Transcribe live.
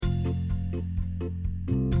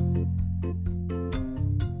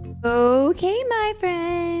Okay, my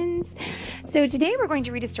friends. So today we're going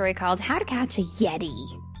to read a story called How to Catch a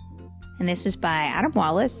Yeti. And this was by Adam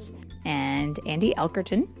Wallace and Andy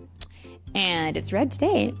Elkerton. And it's read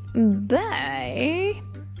today by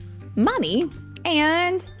Mommy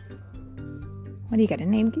and... What do you got a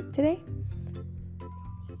name today?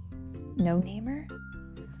 No namer?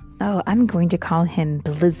 Oh, I'm going to call him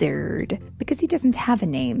Blizzard because he doesn't have a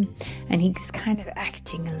name. And he's kind of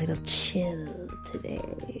acting a little chill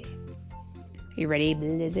today. Are you ready,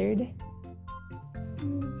 Blizzard?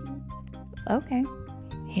 Okay,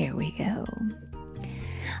 here we go.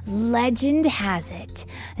 Legend has it,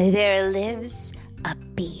 there lives a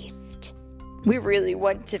beast we really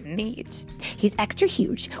want to meet. He's extra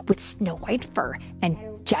huge with snow white fur and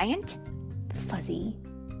giant fuzzy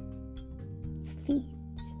feet.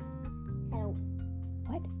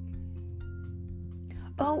 What?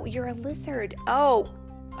 Oh, you're a lizard. Oh,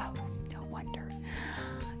 no wonder.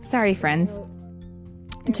 Sorry, friends.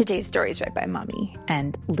 Today's story is read by Mommy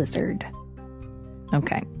and Lizard.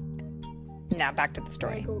 Okay. Now back to the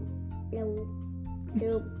story.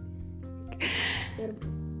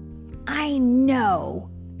 I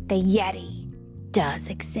know the Yeti does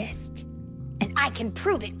exist. And I can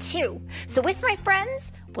prove it too. So with my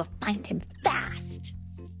friends, we'll find him fast.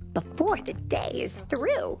 Before the day is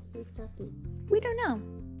through. We don't know.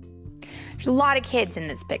 There's a lot of kids in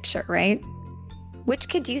this picture, right? Which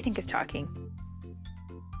kid do you think is talking?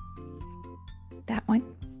 That one?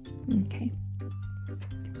 Okay.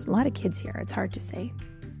 There's a lot of kids here. It's hard to say.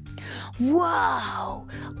 Whoa!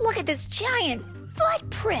 Look at this giant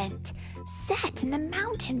footprint set in the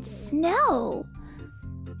mountain snow.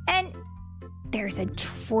 And there's a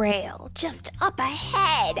trail just up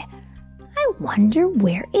ahead. I wonder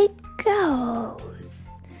where it goes.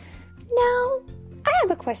 Now, I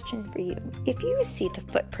have a question for you. If you see the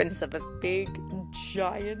footprints of a big,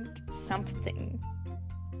 giant something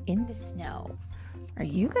in the snow, are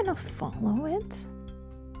you going to follow it?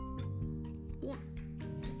 Yeah.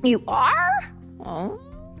 You are? Oh,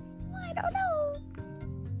 I don't know.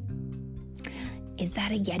 Is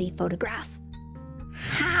that a Yeti photograph?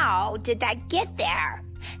 How did that get there?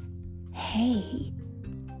 Hey,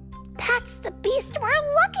 that's the beast we're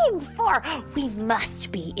looking for. We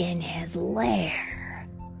must be in his lair.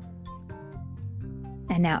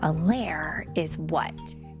 And now a lair is what?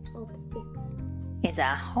 Is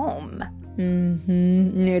a home.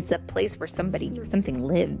 It's a place where something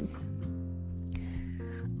lives.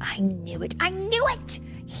 I knew it.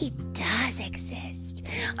 He does exist.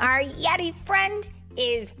 Our Yeti friend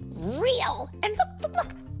is real. And look,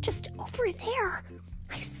 just over there.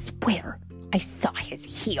 I swear I saw his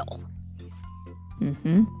heel.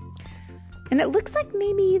 And it looks like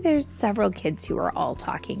maybe there's several kids who are all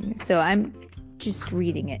talking. So I'm just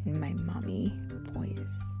reading it in my mommy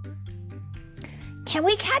voice. Can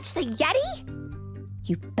we catch the Yeti?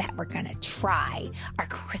 You bet we're gonna try. Our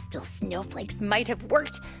crystal snowflakes might have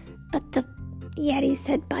worked, but the Yeti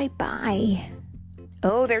said bye-bye.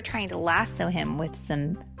 Oh, they're trying to lasso him with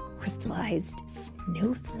some crystallized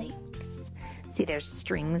snowflakes. See, there's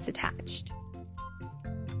strings attached.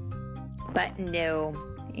 But no,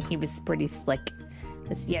 he was pretty slick.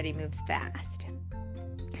 This Yeti moves fast.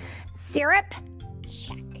 Syrup?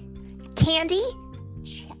 Check. Candy?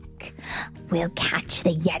 Check. We'll catch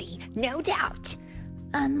the Yeti, no doubt.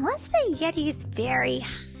 Unless the Yeti's very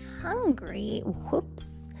hungry.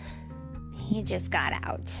 Whoops. He just got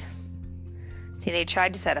out. See, they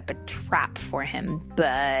tried to set up a trap for him, but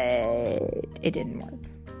it didn't work.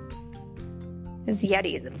 This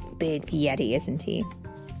Yeti is a big Yeti, isn't he?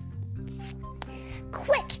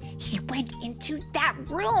 Quick! He went into that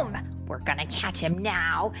room. We're gonna catch him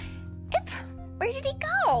now. Where did he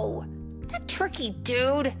go? That tricky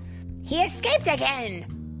dude. He escaped again.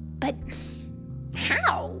 But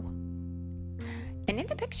how? And in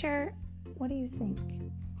the picture, what do you think?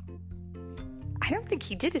 I don't think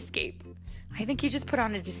he did escape. I think he just put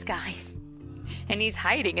on a disguise. And he's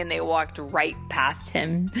hiding and they walked right past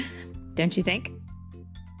him. Don't you think?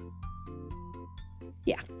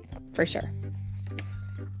 Yeah, for sure.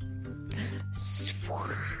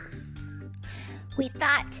 We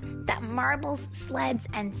thought that marbles, sleds,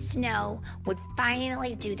 and snow would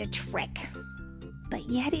finally do the trick. But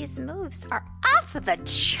Yeti's moves are off the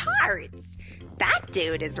charts. That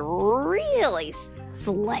dude is really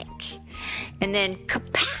slick. And then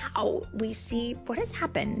kapow, we see what has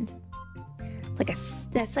happened.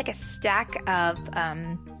 It's like a stack of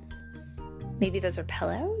maybe those are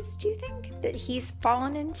pillows, do you think, that he's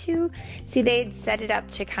fallen into? See, they'd set it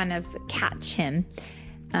up to kind of catch him.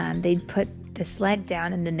 They'd put the sled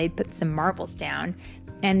down and then they'd put some marbles down.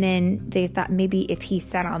 And then they thought maybe if he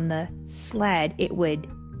sat on the sled, it would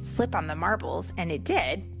slip on the marbles, and it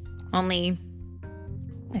did. Only,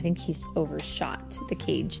 I think he's overshot the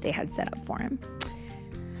cage they had set up for him.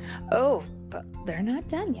 Oh, but they're not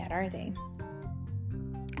done yet, are they?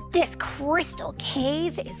 This crystal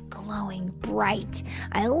cave is glowing bright.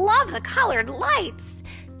 I love the colored lights.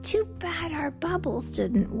 Too bad our bubbles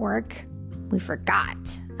didn't work. We forgot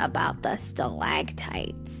about the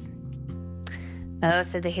stalactites. Oh,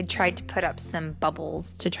 so they had tried to put up some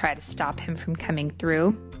bubbles to try to stop him from coming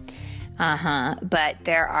through. But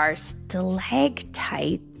there are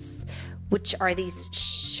stalactites, which are these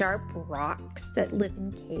sharp rocks that live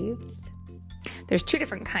in caves. There's two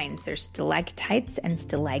different kinds. There's stalactites and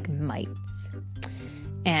stalagmites.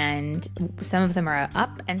 And some of them are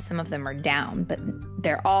up and some of them are down, but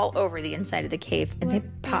they're all over the inside of the cave, and they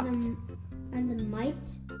popped. Are the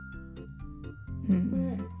mites?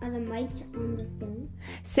 Are the mites on the stone?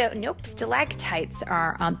 So nope, stalactites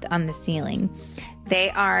are on the ceiling.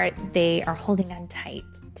 They are holding on tight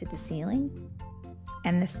to the ceiling,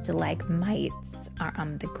 and the stalagmites are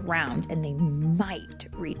on the ground, and they might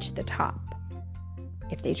reach the top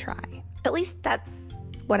if they try. At least that's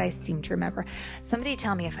what I seem to remember. Somebody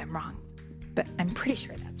tell me if I'm wrong, but I'm pretty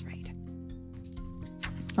sure that's right.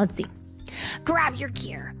 Let's see. Grab your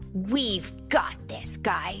gear. We've got this,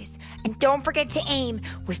 guys. And don't forget to aim.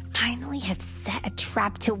 We finally have set a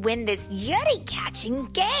trap to win this Yeti catching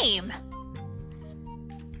game.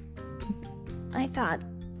 I thought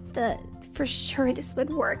that for sure this would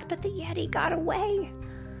work, but the Yeti got away.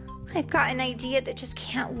 I've got an idea that just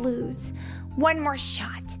can't lose. One more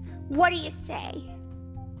shot. What do you say?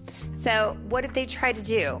 So, what did they try to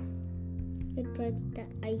do?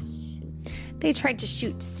 They tried to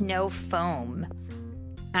shoot snow foam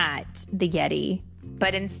at the Yeti,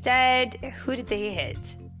 but instead, who did they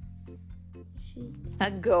hit?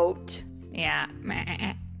 A goat. Yeah,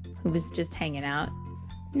 who was just hanging out.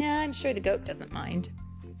 No, I'm sure the goat doesn't mind.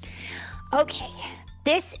 Okay,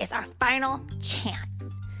 this is our final chance.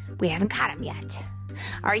 We haven't caught him yet.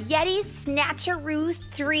 Our Yeti Snatcheroo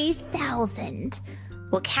 3000.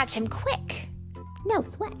 We'll catch him quick. No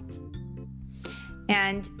sweat.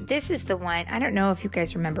 And this is the one, I don't know if you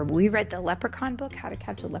guys remember, but we read the Leprechaun book, How to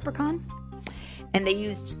Catch a Leprechaun. And they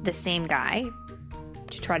used the same guy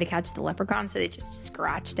to try to catch the leprechaun. So they just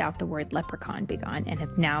scratched out the word leprechaun, be gone, and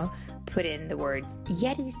have now put in the words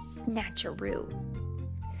Yeti Snatcheroo.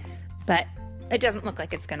 But it doesn't look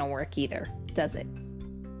like it's going to work either, does it?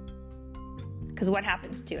 Because what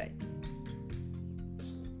happened to it?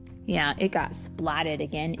 Yeah, it got splatted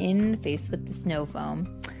again in the face with the snow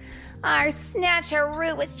foam. Our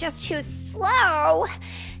Snatcheroo is just too slow,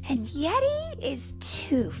 and Yeti is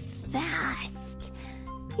too fast.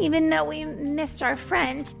 Even though we missed our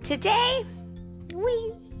friend today,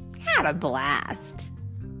 we had a blast.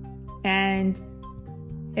 And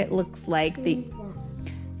it looks like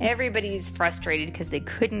everybody's frustrated because they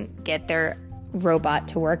couldn't get their robot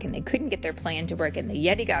to work and they couldn't get their plan to work, and the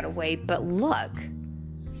Yeti got away. But look.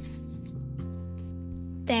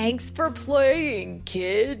 Thanks for playing,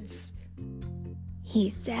 kids, he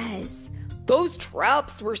says. Those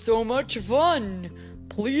traps were so much fun.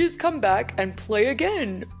 Please come back and play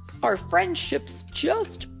again. Our friendship's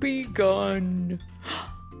just begun.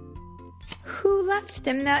 Who left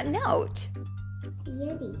them that note?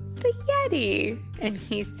 Yeti. The Yeti. And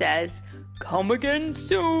he says, come again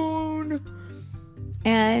soon.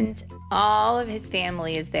 And all of his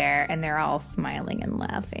family is there, and they're all smiling and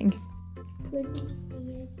laughing.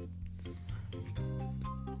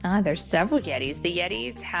 There's several Yetis. The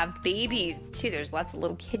Yetis have babies, too. There's lots of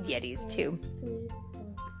little kid Yetis, too.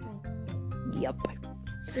 Yep.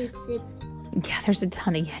 Yeah, there's a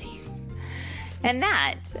ton of Yetis. And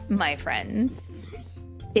that, my friends,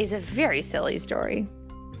 is a very silly story.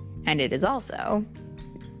 And it is also,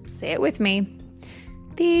 say it with me,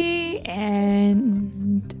 the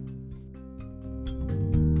end.